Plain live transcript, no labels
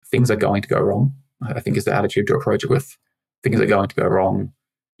things are going to go wrong, I think is the attitude to approach it with. Things are going to go wrong.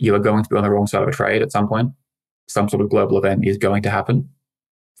 You are going to be on the wrong side of a trade at some point. Some sort of global event is going to happen.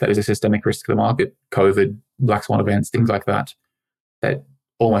 That is a systemic risk to the market. COVID, black swan events, things like that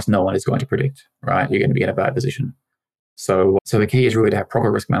almost no one is going to predict, right? You're going to be in a bad position. So the key is really to have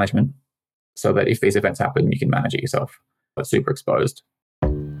proper risk management so that if these events happen, you can manage it yourself, but super exposed.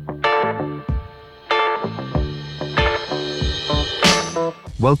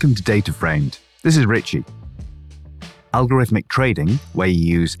 Welcome to Data Framed. This is Richie. Algorithmic trading, where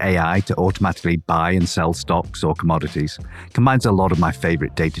you use AI to automatically buy and sell stocks or commodities, combines a lot of my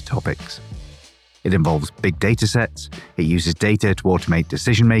favorite data topics. It involves big data sets, it uses data to automate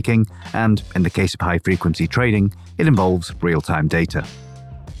decision making, and in the case of high-frequency trading, it involves real-time data.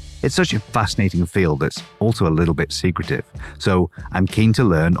 It's such a fascinating field that's also a little bit secretive, so I'm keen to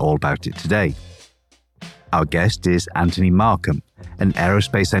learn all about it today. Our guest is Anthony Markham, an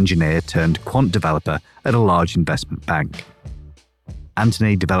aerospace engineer turned quant developer at a large investment bank.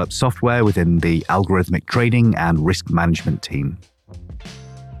 Anthony develops software within the algorithmic trading and risk management team.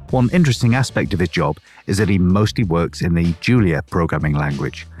 One interesting aspect of his job is that he mostly works in the Julia programming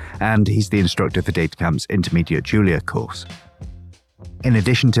language, and he's the instructor for DataCamp's Intermediate Julia course. In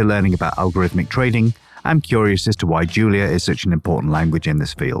addition to learning about algorithmic trading, I'm curious as to why Julia is such an important language in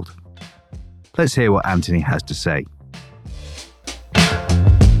this field. Let's hear what Anthony has to say.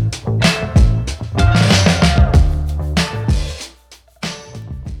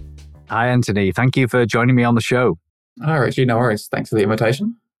 Hi, Anthony. Thank you for joining me on the show. Hi, Richie. No worries. Thanks for the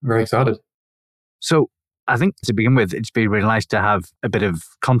invitation. I'm very excited. So I think to begin with, it's been really nice to have a bit of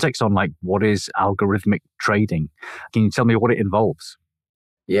context on what is algorithmic trading. Can you tell me what it involves?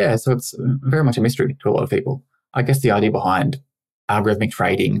 Yeah, so it's very much a mystery to a lot of people. I guess the idea behind algorithmic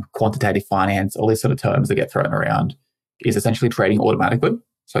trading, quantitative finance, all these sort of terms that get thrown around is essentially trading automatically.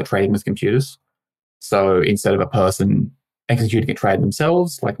 So trading with computers. So instead of a person executing a trade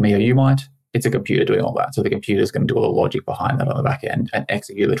themselves, like me or you might, it's a computer doing all that. So the computer is going to do all the logic behind that on the back end and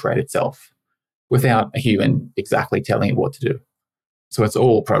execute the trade itself without a human exactly telling it what to do. So it's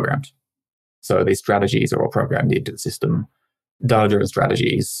all programmed. So these strategies are all programmed into the system. Data-driven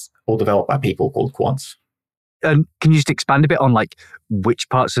strategies, all developed by people called quants. And can you just expand a bit on which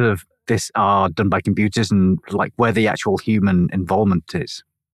parts of this are done by computers and where the actual human involvement is?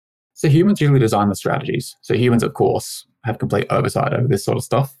 So humans usually design the strategies. So humans, of course, have complete oversight over this sort of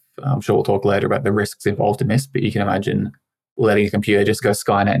stuff. I'm sure we'll talk later about the risks involved in this, but you can imagine letting a computer just go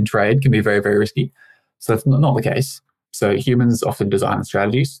Skynet and trade can be very, very risky. So that's not the case. So humans often design the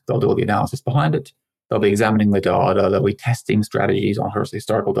strategies. They'll do all the analysis behind it. They'll be examining the data. They'll be testing strategies on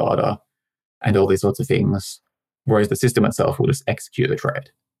historical data and all these sorts of things, whereas the system itself will just execute the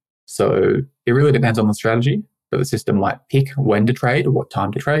trade. So it really depends on the strategy, but the system might pick when to trade or what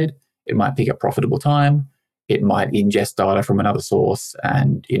time to trade. It might pick a profitable time. It might ingest data from another source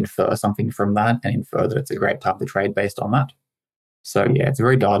and infer something from that and infer that it's a great time to trade based on that. So yeah, it's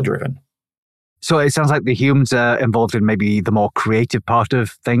very data-driven. So it sounds like the humans are involved in maybe the more creative part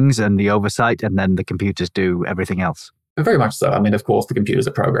of things and the oversight, and then the computers do everything else. But very much so. I mean, of course, the computers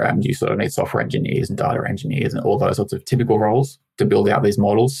are programmed. You sort of need software engineers and data engineers and all those sorts of typical roles to build out these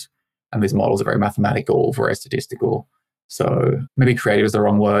models. And these models are very mathematical, very statistical. So maybe creative is the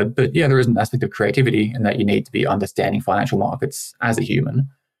wrong word, but yeah, there is an aspect of creativity in that you need to be understanding financial markets as a human,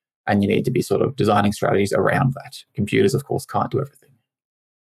 and you need to be sort of designing strategies around that. Computers, of course, can't do everything.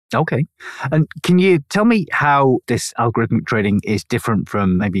 Okay. And can you tell me how this algorithmic trading is different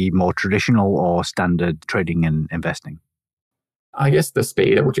from maybe more traditional or standard trading and investing? I guess the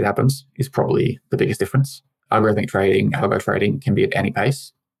speed at which it happens is probably the biggest difference. Algorithmic trading, algo trading can be at any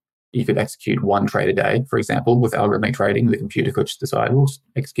pace. You could execute one trade a day, for example. With algorithmic trading, the computer could just decide, we'll just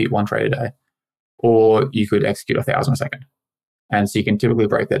execute one trade a day. Or you could execute 1,000 a second. And so you can typically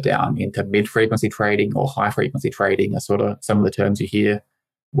break that down into mid-frequency trading or high-frequency trading are sort of some of the terms you hear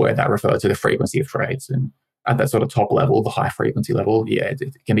where that refers to the frequency of trades. And at that sort of top level, the high-frequency level, yeah,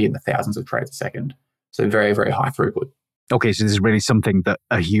 it can be in the thousands of trades a second. So very, very high throughput. Okay, so this is really something that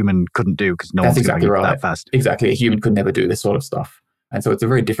a human couldn't do because no one's exactly going right. that fast. Exactly. A human could never do this sort of stuff. And so it's a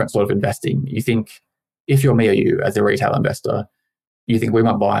very different sort of investing. You think, if you're me or you as a retail investor, you think we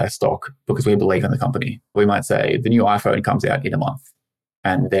might buy a stock because we believe in the company. We might say the new iPhone comes out in a month,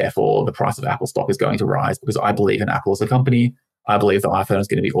 and therefore the price of Apple stock is going to rise because I believe in Apple as a company. I believe the iPhone is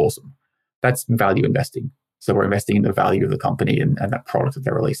going to be awesome. That's value investing. So we're investing in the value of the company and that product that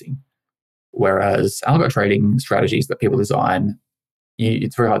they're releasing. Whereas algo trading strategies that people design,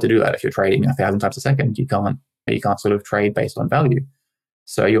 it's very hard to do that. If you're trading 1,000 times a second, you can't sort of trade based on value.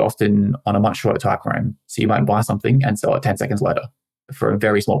 So you're often on a much shorter time frame. So you might buy something and sell it 10 seconds later. for a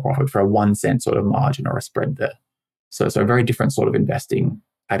very small profit, for a 1 cent sort of margin or a spread there. So a very different sort of investing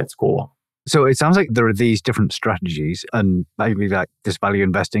at its core. So it sounds like there are these different strategies, and maybe like this value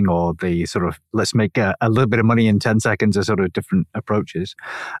investing or the sort of let's make a little bit of money in 10 seconds are sort of different approaches.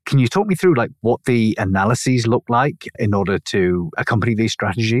 Can you talk me through like what the analyses look like in order to accompany these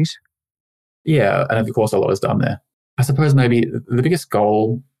strategies? Yeah, and of course a lot is done there. I suppose maybe the biggest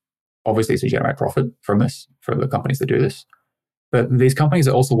goal obviously is to generate profit from this, for the companies that do this. But these companies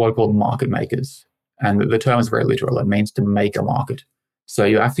are also what are called market makers. And the term is very literal. It means to make a market. So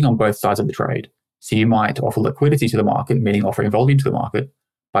you're acting on both sides of the trade. So you might offer liquidity to the market, meaning offering volume to the market,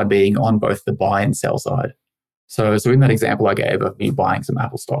 by being on both the buy and sell side. So in that example I gave of you buying some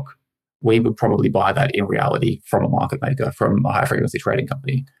Apple stock, we would probably buy that in reality from a market maker, from a high frequency trading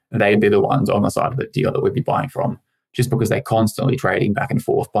company. And they'd be the ones on the side of the deal that we'd be buying from, just because they're constantly trading back and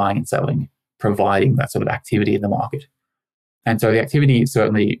forth, buying and selling, providing that sort of activity in the market. And so the activity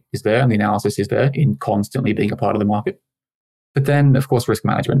certainly is there and the analysis is there in constantly being a part of the market. But then, of course, risk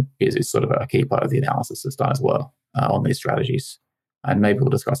management is sort of a key part of the analysis that's done as well on these strategies. And maybe we'll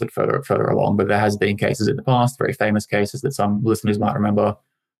discuss it further along. But there has been cases in the past, very famous cases that some listeners might remember,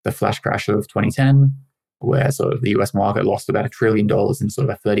 the flash crash of 2010, where sort of the US market lost about $1 trillion in sort of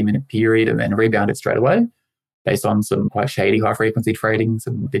a 30-minute period and then rebounded straight away based on some quite shady high-frequency trading,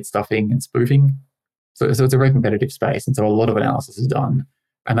 some bid stuffing and spoofing. So it's a very competitive space. And so a lot of analysis is done.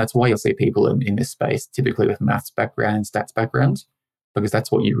 And that's why you'll see people in this space, typically with maths background and stats backgrounds, because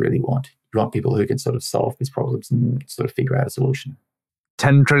that's what you really want. You want people who can sort of solve these problems and sort of figure out a solution.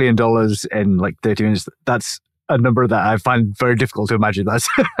 $10 trillion in like 30 minutes, that's a number that I find very difficult to imagine. That's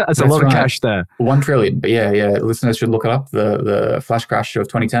a lot of cash there. 1 trillion. But yeah, listeners should look it up. The flash crash of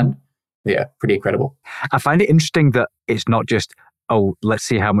 2010. Yeah, pretty incredible. I find it interesting that it's not just, oh, let's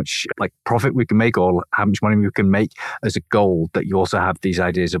see how much like profit we can make or how much money we can make as a goal, that you also have these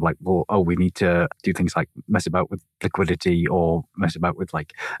ideas of like, well, we need to do things like mess about with liquidity or mess about with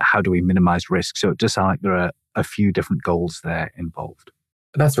like, how do we minimize risk? So it does sound like there are a few different goals there involved.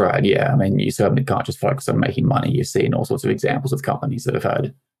 That's right. Yeah. I mean, you certainly can't just focus on making money. You've seen all sorts of examples of companies that have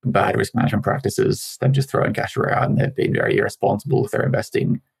had bad risk management practices. They've just thrown cash around and they've been very irresponsible with their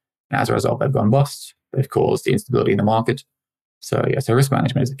investing. And as a result, they've gone bust. They've caused instability in the market. So risk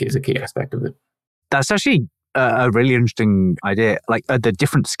management is a key aspect of it. That's actually a really interesting idea. Like, are there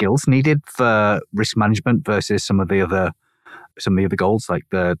different skills needed for risk management versus some of the other goals, like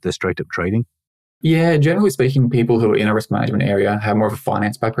the straight up trading? Yeah, generally speaking, people who are in a risk management area have more of a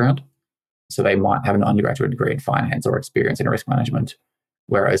finance background. So they might have an undergraduate degree in finance or experience in risk management.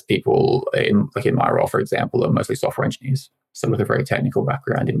 Whereas people in my role, for example, are mostly software engineers. So with a very technical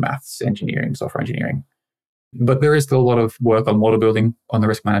background in maths, engineering, software engineering. But there is still a lot of work on model building on the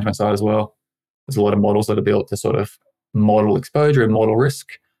risk management side as well. There's a lot of models that are built to sort of model exposure and model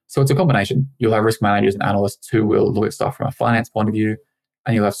risk. So it's a combination. You'll have risk managers and analysts who will look at stuff from a finance point of view,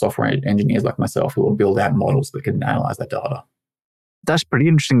 and you'll have software engineers like myself who will build out models that can analyze that data. That's pretty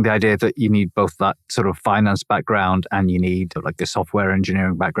interesting, the idea that you need both that sort of finance background and you need like the software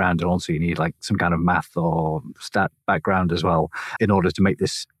engineering background, and also you need like some kind of math or stat background as well in order to make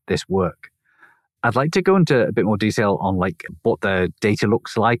this work. I'd like to go into a bit more detail on like what the data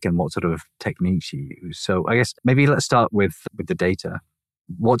looks like and what sort of techniques you use. So I guess maybe let's start with the data.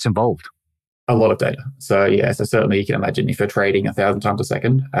 What's involved? A lot of data. So certainly you can imagine if you're trading 1,000 times a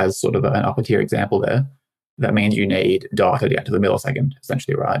second as sort of an upper tier example there, that means you need data down to the millisecond,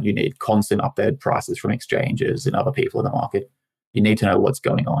 essentially, right? You need constant updated prices from exchanges and other people in the market. You need to know what's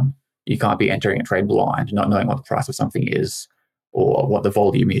going on. You can't be entering a trade blind, not knowing what the price of something is or what the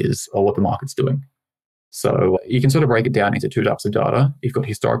volume is or what the market's doing. So you can sort of break it down into two types of data. You've got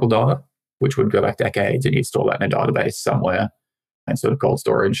historical data, which would go back decades, and you'd store that in a database somewhere and sort of cold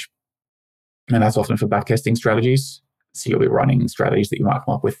storage. And that's often for backtesting strategies. So you'll be running strategies that you might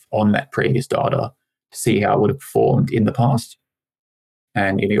come up with on that previous data to see how it would have performed in the past.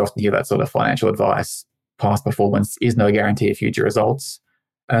 And you often hear that sort of financial advice, past performance is no guarantee of future results.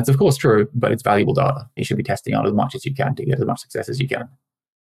 And it's of course true, but it's valuable data. You should be testing on as much as you can to get as much success as you can.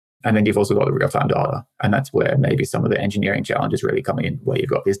 And then you've also got the real-time data. And that's where maybe some of the engineering challenges really come in, where you've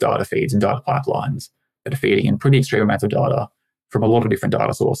got these data feeds and data pipelines that are feeding in pretty extreme amounts of data from a lot of different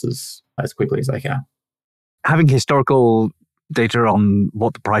data sources as quickly as they can. Having historical data on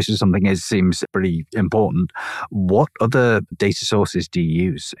what the price of something is seems pretty important. What other data sources do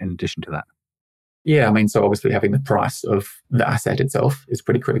you use in addition to that? Yeah, I mean, so obviously having the price of the asset itself is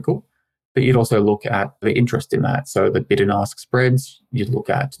pretty critical. But you'd also look at the interest in that. So the bid and ask spreads, you'd look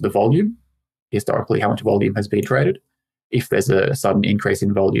at the volume, historically, how much volume has been traded. If there's a sudden increase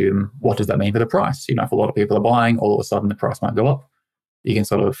in volume, what does that mean for the price? If a lot of people are buying, all of a sudden the price might go up. You can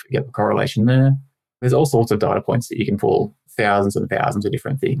sort of get the correlation there. There's all sorts of data points that you can pull, thousands and thousands of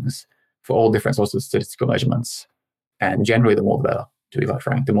different things for all different sorts of statistical measurements. And generally, the more the better, to be quite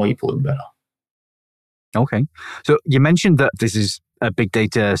frank. The more you pull, the better. Okay. So you mentioned that this is a big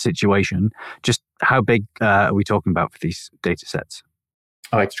data situation. Just how big are we talking about for these data sets?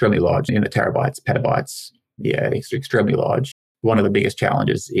 Oh, extremely large, in the terabytes, petabytes. Yeah, it's extremely large. One of the biggest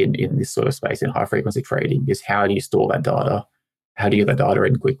challenges in this sort of space in high frequency trading is how do you store that data? How do you get that data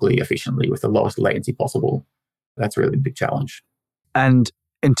in quickly, efficiently, with the lowest latency possible? That's really a big challenge. And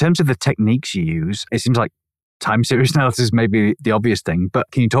in terms of the techniques you use, it seems like time series analysis may be the obvious thing,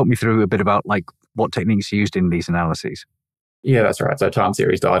 but can you talk me through a bit about like what techniques are used in these analyses? Yeah, that's right. So time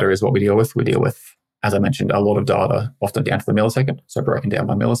series data is what we deal with. We deal with, as I mentioned, a lot of data, often down to the millisecond, so broken down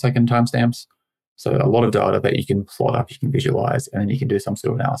by millisecond timestamps. So a lot of data that you can plot up, you can visualize, and then you can do some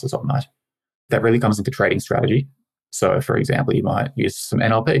sort of analysis on that. That really comes into trading strategy. So for example, you might use some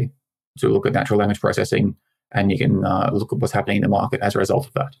NLP to look at natural language processing, and you can look at what's happening in the market as a result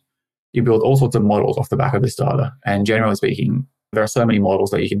of that. You build all sorts of models off the back of this data. And generally speaking, there are so many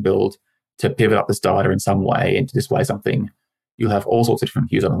models that you can build to pivot up this data in some way and to display something. You'll have all sorts of different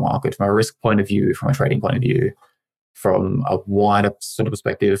views on the market from a risk point of view, from a trading point of view, from a wider sort of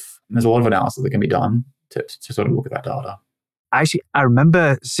perspective. And there's a lot of analysis that can be done to sort of look at that data. Actually, I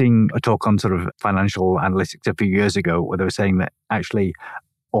remember seeing a talk on sort of financial analytics a few years ago where they were saying that actually,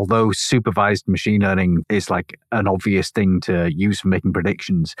 although supervised machine learning is like an obvious thing to use for making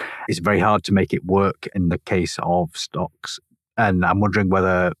predictions, it's very hard to make it work in the case of stocks. And I'm wondering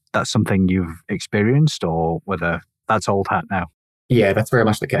whether that's something you've experienced or whether that's old hat now. Yeah, that's very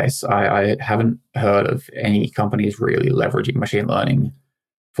much the case. I haven't heard of any companies really leveraging machine learning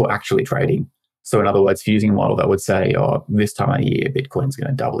for actually trading. So in other words, using a model that would say, oh, this time of year, Bitcoin's going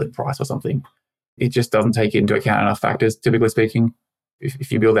to double in price or something. It just doesn't take into account enough factors, typically speaking.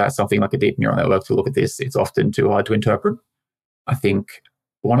 If you build out something like a deep neural network to look at this, it's often too hard to interpret. I think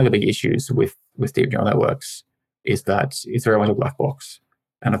one of the big issues with deep neural networks is that it's very much a black box.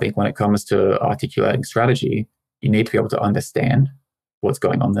 And I think when it comes to articulating strategy, you need to be able to understand what's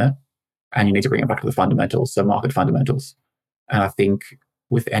going on there. And you need to bring it back to the fundamentals, so market fundamentals. And I think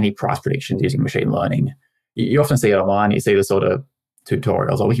with any price predictions using machine learning, you often see it online, you see the sort of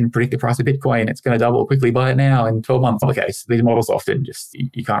tutorials, we can predict the price of Bitcoin, it's going to double quickly, buy it now in 12 months. Okay, so these models often just,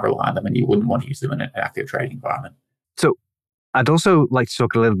 you can't rely on them and you wouldn't want to use them in an active trading environment. So I'd also like to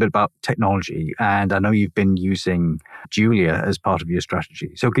talk a little bit about technology. And I know you've been using Julia as part of your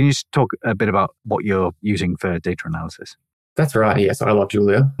strategy. So can you just talk a bit about what you're using for data analysis? That's right, yes. I love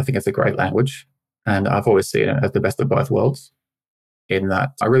Julia. I think it's a great language. And I've always seen it as the best of both worlds, in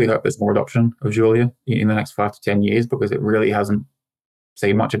that I really hope there's more adoption of Julia in the next 5 to 10 years, because it really hasn't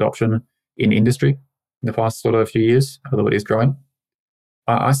seen much adoption in industry in the past sort of few years, although it is growing.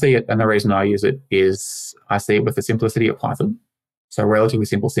 I see it, and the reason I use it is I see it with the simplicity of Python. So relatively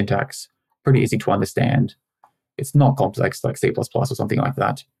simple syntax, pretty easy to understand. It's not complex like C++ or something like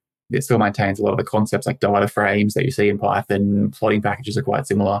that. It still maintains a lot of the concepts like data frames that you see in Python. Plotting packages are quite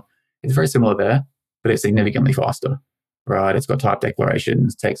similar. It's very similar there, but it's significantly faster, right? It's got type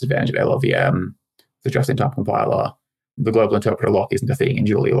declarations, takes advantage of LLVM, it's a just-in-time compiler. The global interpreter lock isn't a thing in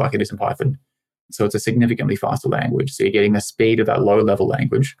Julia like it is in Python. So it's a significantly faster language. So you're getting the speed of that low-level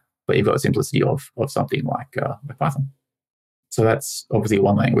language, but you've got the simplicity of something like Python. So that's obviously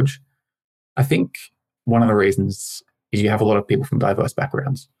one language. I think one of the reasons is you have a lot of people from diverse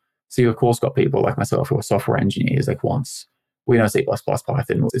backgrounds. So you've, of course, got people like myself who are software engineers, like quants. We know C++,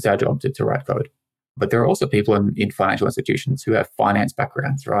 Python. It's our job to write code. But there are also people in financial institutions who have finance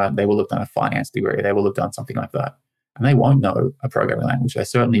backgrounds, right? They will have done a finance degree. They will have done something like that. And they won't know a programming language. They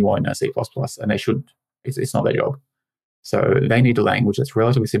certainly won't know C++, and they shouldn't. It's not their job. So they need a language that's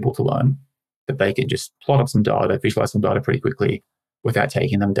relatively simple to learn, that they can just plot up some data, visualize some data pretty quickly without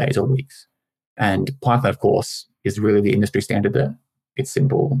taking them days or weeks. And Python, of course, is really the industry standard there. It's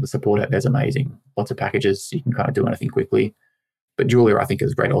simple. The support out there is amazing. Lots of packages. You can kind of do anything quickly. But Julia, I think,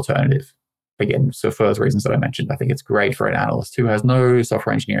 is a great alternative. Again, so for those reasons that I mentioned, I think it's great for an analyst who has no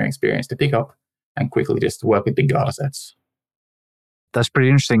software engineering experience to pick up and quickly just work with big data sets. That's pretty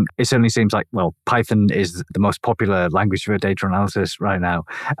interesting. It certainly seems like, well, Python is the most popular language for data analysis right now.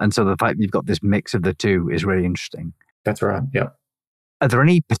 And so the fact that you've got this mix of the two is really interesting. That's right, yeah. Are there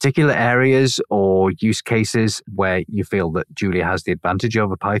any particular areas or use cases where you feel that Julia has the advantage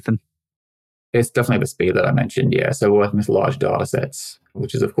over Python? It's definitely the speed that I mentioned, yeah. So working with large data sets,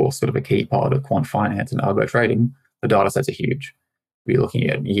 which is, of course, sort of a key part of quant finance and algo trading, the data sets are huge. We're looking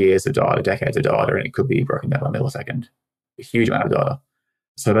at years of data, decades of data, and it could be broken down by a millisecond. A huge amount of data.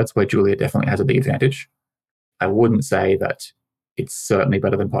 So that's where Julia definitely has a big advantage. I wouldn't say that it's certainly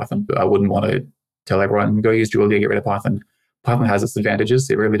better than Python, but I wouldn't want to tell everyone, go use Julia, get rid of Python. Python has its advantages.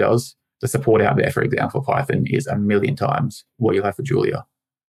 It really does. The support out there, for example, for Python is a million times what you'll have for Julia.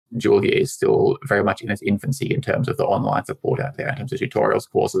 Julia is still very much in its infancy in terms of the online support out there, in terms of tutorials,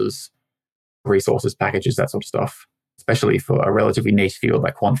 courses, resources, packages, that sort of stuff, especially for a relatively niche field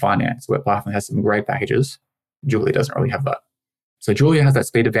like quant finance, where Python has some great packages. Julia doesn't really have that. So Julia has that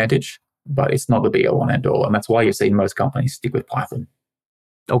speed advantage, but it's not the be-all and end-all. And that's why you've seen most companies stick with Python.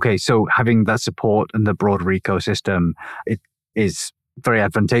 Okay, so having that support and the broader ecosystem, it is very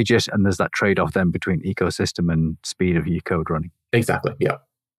advantageous. And there's that trade-off then between ecosystem and speed of your code running. Exactly, yeah.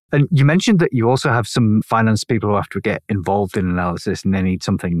 And you mentioned that you also have some finance people who have to get involved in analysis and they need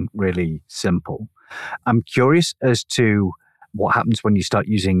something really simple. I'm curious as to what happens when you start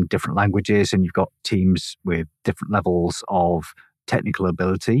using different languages and you've got teams with different levels of technical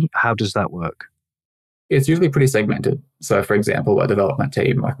ability. How does that work? It's usually pretty segmented. So, for example, a development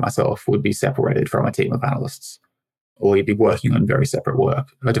team like myself would be separated from a team of analysts, or you'd be working on very separate work.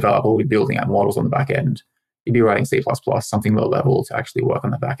 A developer would be building out models on the back end. You'd be writing C++, something low level to actually work on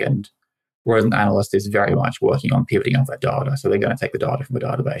the back end. Whereas an analyst is very much working on pivoting off that data. So they're going to take the data from a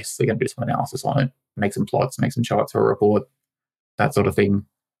database. They're going to do some analysis on it, make some plots, make some charts for a report, that sort of thing.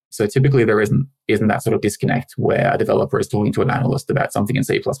 So typically there isn't that sort of disconnect where a developer is talking to an analyst about something in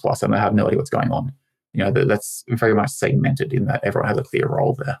C++ and they have no idea what's going on. That's very much segmented in that everyone has a clear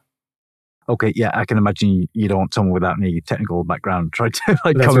role there. Okay, yeah, I can imagine you don't want someone without any technical background try to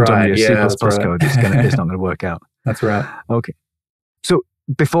comment on your C++ code. It's not going to work out. That's right. Okay. So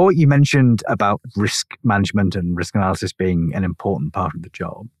before you mentioned about risk management and risk analysis being an important part of the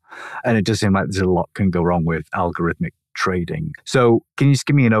job, and it does seem like there's a lot can go wrong with algorithmic trading. So can you just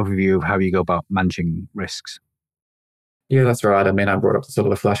give me an overview of how you go about managing risks? Yeah, that's right. I mean, I brought up the sort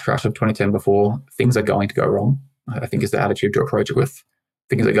of the flash crash of 2010 before. Things are going to go wrong. I think is the attitude to approach it with.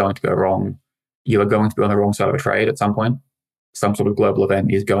 Things are going to go wrong. You are going to be on the wrong side of a trade at some point. Some sort of global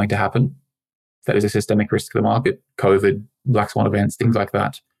event is going to happen. That is a systemic risk to the market. COVID, black swan events, things like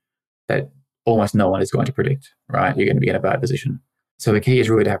that almost no one is going to predict, right? You're going to be in a bad position. So the key is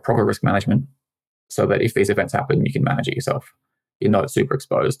really to have proper risk management so that if these events happen, you can manage it yourself. You're not super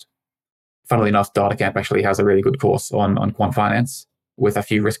exposed. Funnily enough, DataCamp actually has a really good course on quant finance with a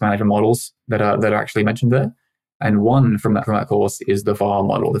few risk management models that are actually mentioned there. And one from that course is the VAR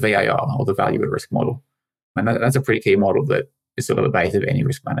model, the VAR, or the value at risk model. And that's a pretty key model that is sort of the base of any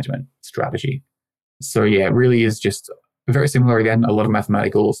risk management strategy. So yeah, it really is just very similar again, a lot of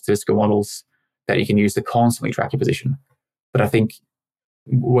mathematical, statistical models that you can use to constantly track your position. But I think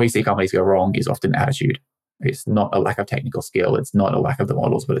where you see companies go wrong is often attitude. It's not a lack of technical skill. It's not a lack of the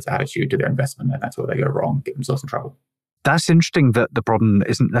models, but it's attitude to their investment. And that's where they go wrong, get themselves in trouble. That's interesting that the problem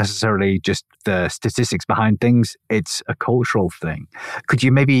isn't necessarily just the statistics behind things. It's a cultural thing. Could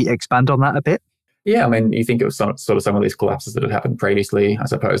you maybe expand on that a bit? Yeah, I mean, you think of some of these collapses that have happened previously. I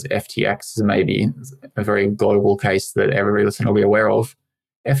suppose FTX is maybe a very global case that every listener will be aware of.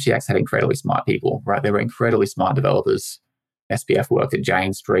 FTX had incredibly smart people, right? They were incredibly smart developers. SPF worked at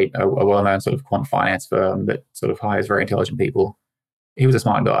Jane Street, a well-known sort of quant finance firm that sort of hires very intelligent people. He was a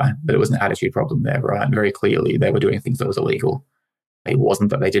smart guy, but it was an attitude problem there, right? And very clearly, they were doing things that was illegal. It wasn't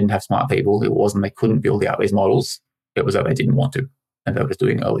that they didn't have smart people. It wasn't they couldn't build out these models. It was that they didn't want to, and they were just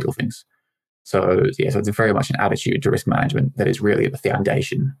doing illegal things. So it's very much an attitude to risk management that is really the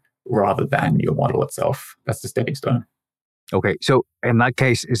foundation rather than your model itself. That's the stepping stone. Okay, so in that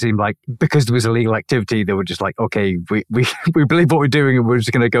case, it seemed like because there was illegal activity, they were just like, okay, we believe what we're doing and we're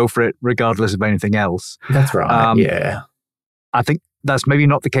just going to go for it regardless of anything else. That's right, yeah. I think that's maybe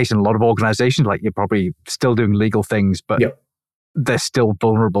not the case in a lot of organizations. Like you're probably still doing legal things, but they're still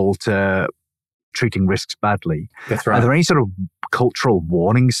vulnerable to treating risks badly. That's right. Are there any sort of cultural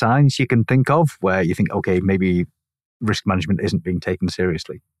warning signs you can think of where you think, okay, maybe risk management isn't being taken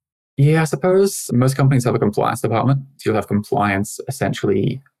seriously? Yeah, I suppose most companies have a compliance department. So you'll have compliance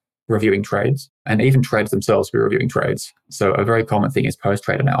essentially reviewing trades, and even traders themselves will be reviewing trades. So a very common thing is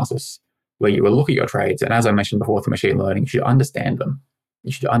post-trade analysis, where you will look at your trades. And as I mentioned before, for machine learning, you should understand them.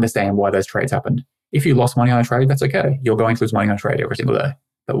 You should understand why those trades happened. If you lost money on a trade, that's okay. You're going to lose money on a trade every single day.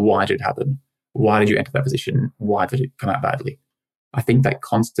 But why did it happen? Why did you enter that position? Why did it come out badly? I think that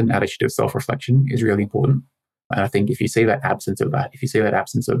constant attitude of self-reflection is really important. And I think if you see that absence of that, if you see that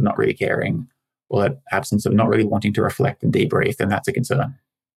absence of not really caring, or that absence of not really wanting to reflect and debrief, then that's a concern.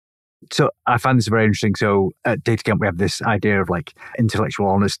 So I find this very interesting. So at DataCamp, we have this idea of like intellectual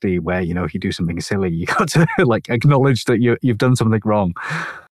honesty where, if you do something silly, you got to like acknowledge that you've done something wrong.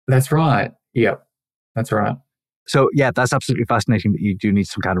 That's right. Yep. That's right. So yeah, that's absolutely fascinating that you do need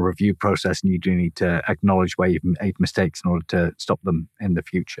some kind of review process and you do need to acknowledge where you've made mistakes in order to stop them in the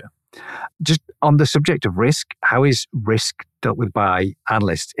future. Just on the subject of risk, how is risk dealt with by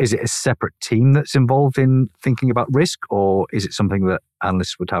analysts? Is it a separate team that's involved in thinking about risk, or is it something that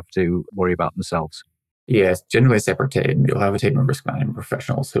analysts would have to worry about themselves? Yeah, it's generally a separate team. You'll have a team of risk management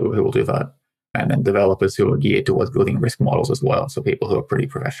professionals who will do that. And then developers who are geared towards building risk models as well. So people who are pretty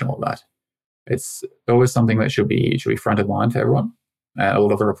professional at that. It's always something that should be front of mind for everyone. A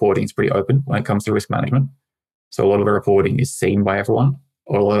lot of the reporting is pretty open when it comes to risk management. So a lot of the reporting is seen by everyone,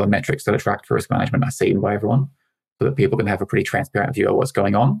 or a lot of the metrics that are tracked for risk management are seen by everyone, so that people can have a pretty transparent view of what's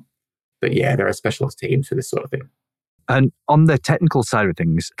going on. But yeah, there are specialist teams for this sort of thing. And on the technical side of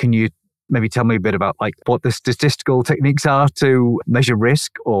things, can you maybe tell me a bit about like what the statistical techniques are to measure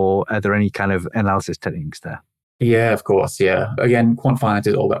risk, or are there any kind of analysis techniques there? Yeah, of course. Yeah. Again, quant finance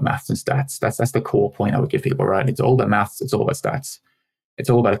is all about maths and stats. That's the core point I would give people, right? It's all about maths. It's all about stats. It's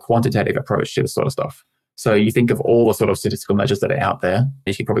all about a quantitative approach to this sort of stuff. So you think of all the sort of statistical measures that are out there,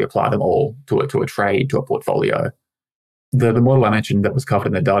 you can probably apply them all to a trade, to a portfolio. The model I mentioned that was covered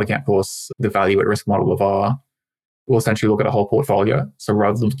in the data camp course, the value at risk model of R, will essentially look at a whole portfolio. So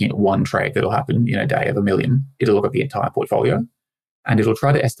rather than looking at one trade that'll happen in a day of a million, it'll look at the entire portfolio. And it'll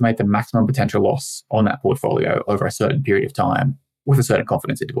try to estimate the maximum potential loss on that portfolio over a certain period of time with a certain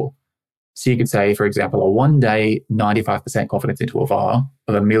confidence interval. So you could say, for example, a 1 day 95% confidence interval of R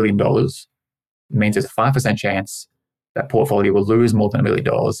of $1 million means there's a 5% chance that portfolio will lose more than $1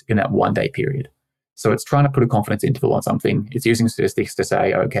 million in that 1 day period. So it's trying to put a confidence interval on something. It's using statistics to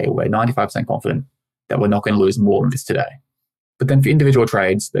say, okay, we're 95% confident that we're not going to lose more than this today. But then for individual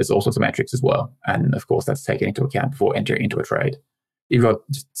trades, there's all sorts of metrics as well. And of course, that's taken into account before entering into a trade. You've got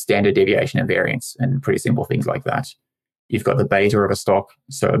standard deviation and variance and pretty simple things like that. You've got the beta of a stock.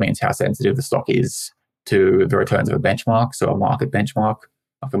 So it means how sensitive the stock is to the returns of a benchmark. So a market benchmark,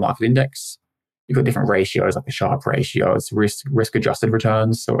 like a market index. You've got different ratios, like the Sharpe ratio. It's risk-adjusted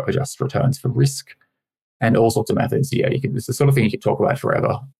returns. So it adjusts returns for risk. And all sorts of methods. Yeah, it's the sort of thing you could talk about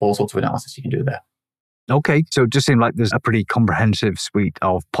forever. All sorts of analysis you can do there. Okay, so it just seemed like there's a pretty comprehensive suite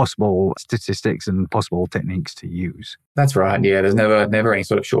of possible statistics and possible techniques to use. That's right. Yeah, there's never any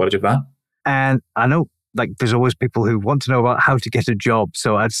sort of shortage of that. And I know like there's always people who want to know about how to get a job.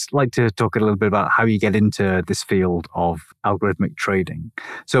 So I'd like to talk a little bit about how you get into this field of algorithmic trading.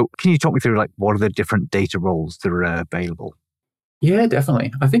 So can you talk me through like what are the different data roles that are available? Yeah,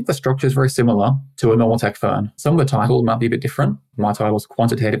 definitely. I think the structure is very similar to a normal tech firm. Some of the titles might be a bit different. My title is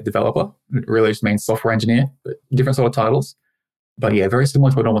Quantitative Developer. It really just means software engineer, but different sort of titles. But yeah, very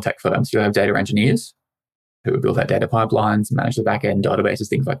similar to a normal tech firm. So you have data engineers who build out data pipelines, manage the back-end databases,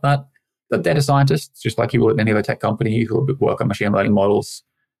 things like that. The data scientists, just like you would at any other tech company, who work on machine learning models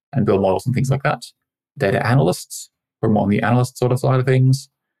and build models and things like that. Data analysts, who are more on the analyst sort of side of things.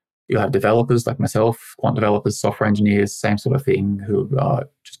 You'll have developers like myself, quant developers, software engineers, same sort of thing, who are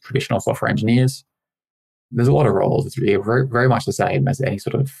just traditional software engineers. There's a lot of roles. It's really very, very much the same as any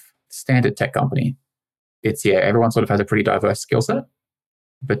sort of standard tech company. Everyone sort of has a pretty diverse skill set,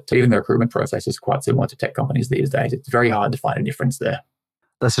 but even the recruitment process is quite similar to tech companies these days. It's very hard to find a difference there.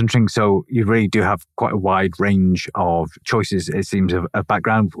 That's interesting. So you really do have quite a wide range of choices, it seems, of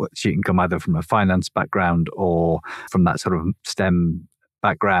background. So you can come either from a finance background or from that sort of STEM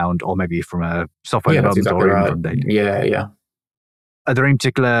background, or maybe from a software development exactly or right. from data. Yeah. Are there any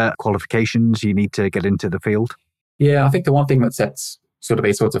particular qualifications you need to get into the field? Yeah, I think the one thing that sets sort of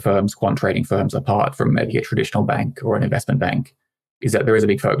these sorts of firms, quant trading firms, apart from maybe a traditional bank or an investment bank is that there is a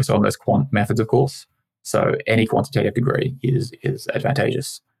big focus on those quant methods, of course. So any quantitative degree is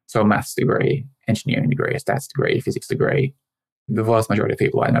advantageous. So a maths degree, engineering degree, a stats degree, physics degree. The vast majority of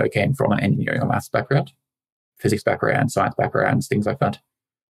people I know came from an engineering or maths background, physics background, science backgrounds, things like that.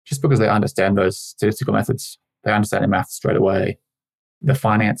 Just because they understand those statistical methods, they understand the maths straight away. The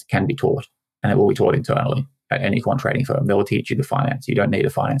finance can be taught, and it will be taught internally at any quant trading firm. They'll teach you the finance. You don't need a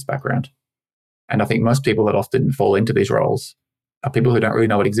finance background. And I think most people that often fall into these roles are people who don't really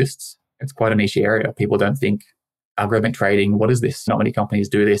know it exists. It's quite a niche area. People don't think algorithmic trading, what is this? Not many companies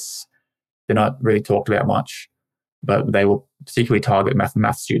do this. They're not really talked about much, but they will particularly target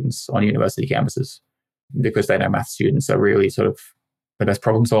math students on university campuses because they know math students are really sort of the best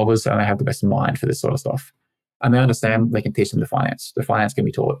problem solvers and they have the best mind for this sort of stuff. And they understand they can teach them the finance. The finance can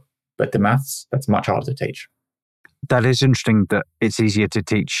be taught, but the maths, that's much harder to teach. That is interesting that it's easier to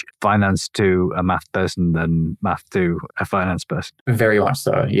teach finance to a math person than math to a finance person. Very much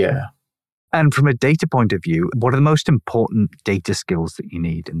so, yeah. And from a data point of view, what are the most important data skills that you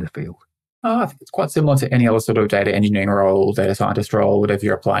need in the field? I think it's quite similar to any other sort of data engineering role, data scientist role, whatever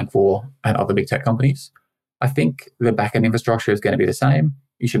you're applying for at other big tech companies. I think the backend infrastructure is going to be the same.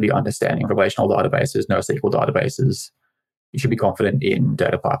 You should be understanding relational databases, NoSQL databases. You should be confident in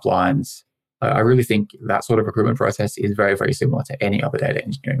data pipelines. I really think that sort of recruitment process is very, very similar to any other data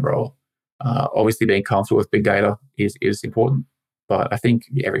engineering role. Obviously, being comfortable with big data is important, but I think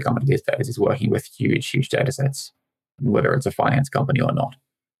every company these days is working with huge data sets, whether it's a finance company or not.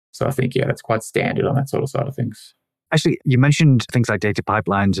 So I think, that's quite standard on that sort of side of things. Actually, you mentioned things like data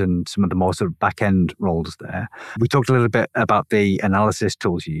pipelines and some of the more sort of back-end roles there. We talked a little bit about the analysis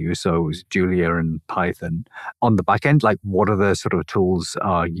tools you use, so it was Julia and Python. On the back end, like what other sort of tools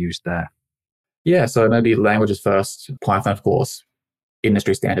are used there? Yeah, so maybe languages first. Python, of course,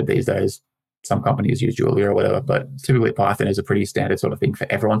 industry standard these days. Some companies use Julia or whatever, but typically Python is a pretty standard sort of thing for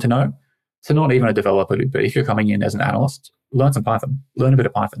everyone to know. So not even a developer, but if you're coming in as an analyst, learn some Python, learn a bit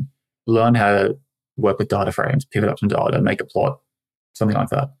of Python, learn how to work with data frames, pivot up some data, make a plot, something like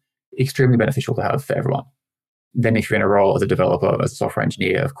that. Extremely beneficial to have for everyone. Then if you're in a role as a developer, as a software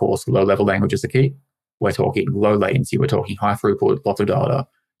engineer, of course, low-level languages are key. We're talking low latency, we're talking high throughput, lots of data.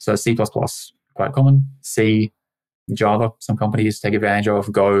 So C++, quite common. C, Java, some companies take advantage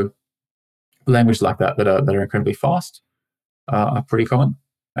of. Go, languages like that are incredibly fast are pretty common.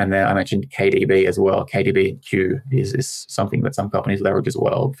 And then I mentioned KDB as well. KDB and Q is something that some companies leverage as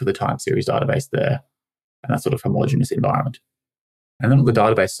well for the time series database there, and that sort of homogeneous environment. And then on the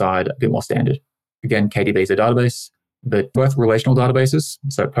database side, a bit more standard. Again, KDB is a database, but both relational databases,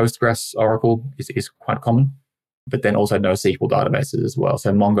 so Postgres, Oracle is quite common, but then also NoSQL databases as well.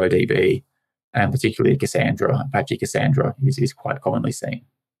 So MongoDB and particularly Cassandra, Apache Cassandra is quite commonly seen.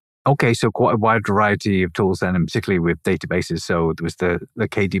 Okay, so quite a wide variety of tools then, and particularly with databases. So there was the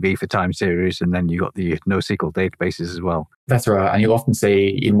KDB for time series, and then you got the NoSQL databases as well. That's right. And you'll often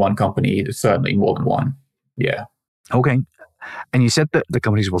see in one company, certainly more than one. Yeah. Okay. And you said that the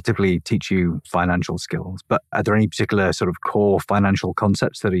companies will typically teach you financial skills, but are there any particular sort of core financial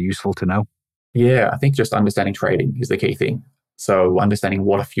concepts that are useful to know? Yeah, I think just understanding trading is the key thing. So understanding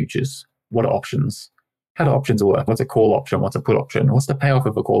what are futures, what are options, how do options work? What's a call option? What's a put option? What's the payoff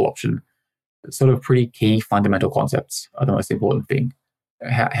of a call option? Sort of pretty key fundamental concepts are the most important thing.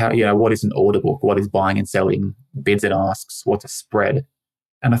 How what is an order book? What is buying and selling? Bids and asks? What's a spread?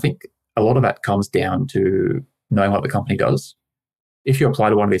 And I think a lot of that comes down to knowing what the company does. If you apply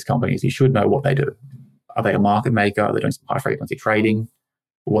to one of these companies, you should know what they do. Are they a market maker? Are they doing some high frequency trading?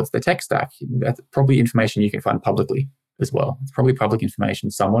 What's the tech stack? That's probably information you can find publicly as well. It's probably public information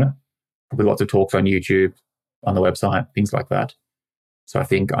somewhere. Probably lots of talks on YouTube, on the website, things like that. So I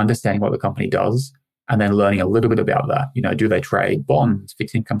think understanding what the company does and then learning a little bit about that. Do they trade bonds,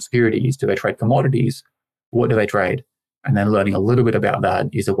 fixed income securities? Do they trade commodities? What do they trade? And then learning a little bit about that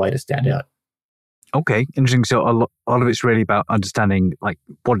is a way to stand out. Okay, interesting. So a lot of it's really about understanding, like,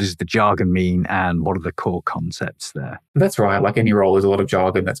 what does the jargon mean and what are the core concepts there? That's right. Like any role, there's a lot of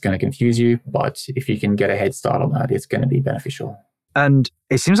jargon that's going to confuse you. But if you can get a head start on that, it's going to be beneficial. And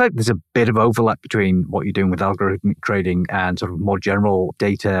it seems like there's a bit of overlap between what you're doing with algorithmic trading and sort of more general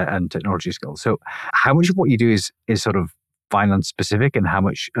data and technology skills. So how much of what you do is sort of finance specific, and how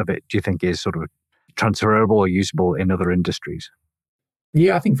much of it do you think is sort of transferable or usable in other industries?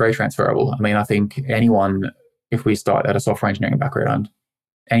 Yeah, I think very transferable. I mean, I think anyone, if we start at a software engineering background,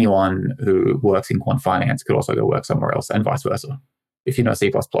 anyone who works in quant finance could also go work somewhere else, and vice versa. If you know C++,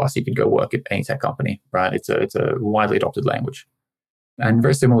 you could go work at any tech company, right? It's a widely adopted language. And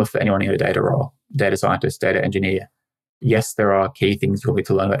very similar for anyone in a data role, data scientist, data engineer. Yes, there are key things you'll need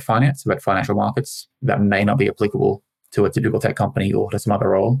to learn about finance, about financial markets that may not be applicable to a typical tech company or to some other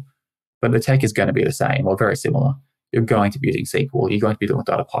role, but the tech is going to be the same or very similar. You're going to be using SQL. You're going to be doing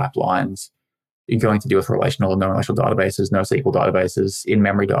data pipelines. You're going to deal with relational and non-relational databases, NoSQL databases,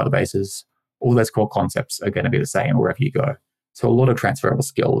 in-memory databases. All those core concepts are going to be the same wherever you go. So a lot of transferable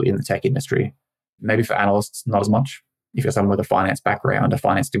skill in the tech industry. Maybe for analysts, not as much. If you're someone with a finance background, a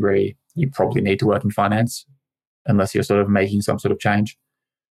finance degree, you probably need to work in finance unless you're sort of making some sort of change.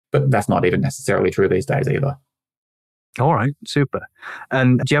 But that's not even necessarily true these days either. All right, super.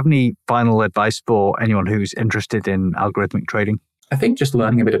 And do you have any final advice for anyone who's interested in algorithmic trading? I think just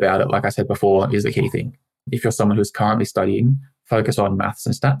learning a bit about it, like I said before, is the key thing. If you're someone who's currently studying, focus on maths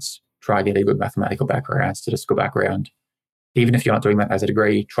and stats. Try to get a good mathematical background, statistical background. Even if you're not doing that as a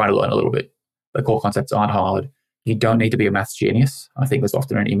degree, try to learn a little bit. The core concepts aren't hard. You don't need to be a maths genius. I think there's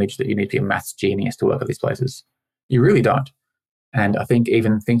often an image that you need to be a maths genius to work at these places. You really don't. And I think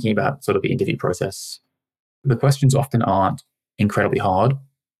even thinking about sort of the interview process, the questions often aren't incredibly hard,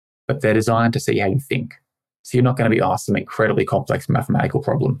 but they're designed to see how you think. So you're not going to be asked some incredibly complex mathematical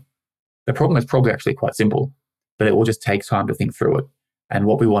problem. The problem is probably actually quite simple, but it will just take time to think through it. And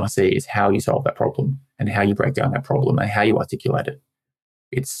what we want to see is how you solve that problem and how you break down that problem and how you articulate it.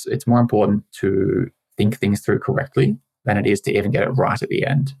 It's more important to think things through correctly than it is to even get it right at the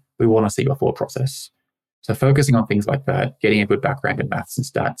end. We want to see your thought process. So focusing on things like that, getting a good background in maths and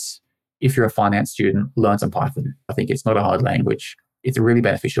stats. If you're a finance student, learn some Python. I think it's not a hard language. It's really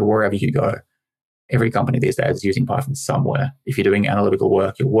beneficial wherever you go. Every company these days is using Python somewhere. If you're doing analytical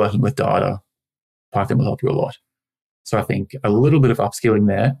work, you're working with data, Python will help you a lot. So I think a little bit of upskilling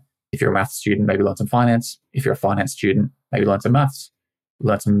there. If you're a maths student, maybe learn some finance. If you're a finance student, maybe learn some maths,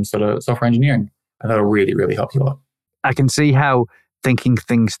 learn some sort of software engineering. And that'll really, really help you a lot. I can see how thinking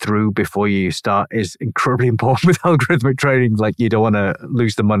things through before you start is incredibly important with algorithmic trading. Like, you don't want to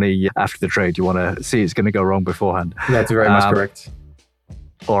lose the money after the trade. You want to see it's going to go wrong beforehand. That's very much correct.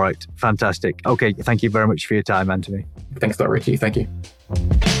 All right. Fantastic. Okay. Thank you very much for your time, Anthony. Thanks a lot, Richie. Thank you.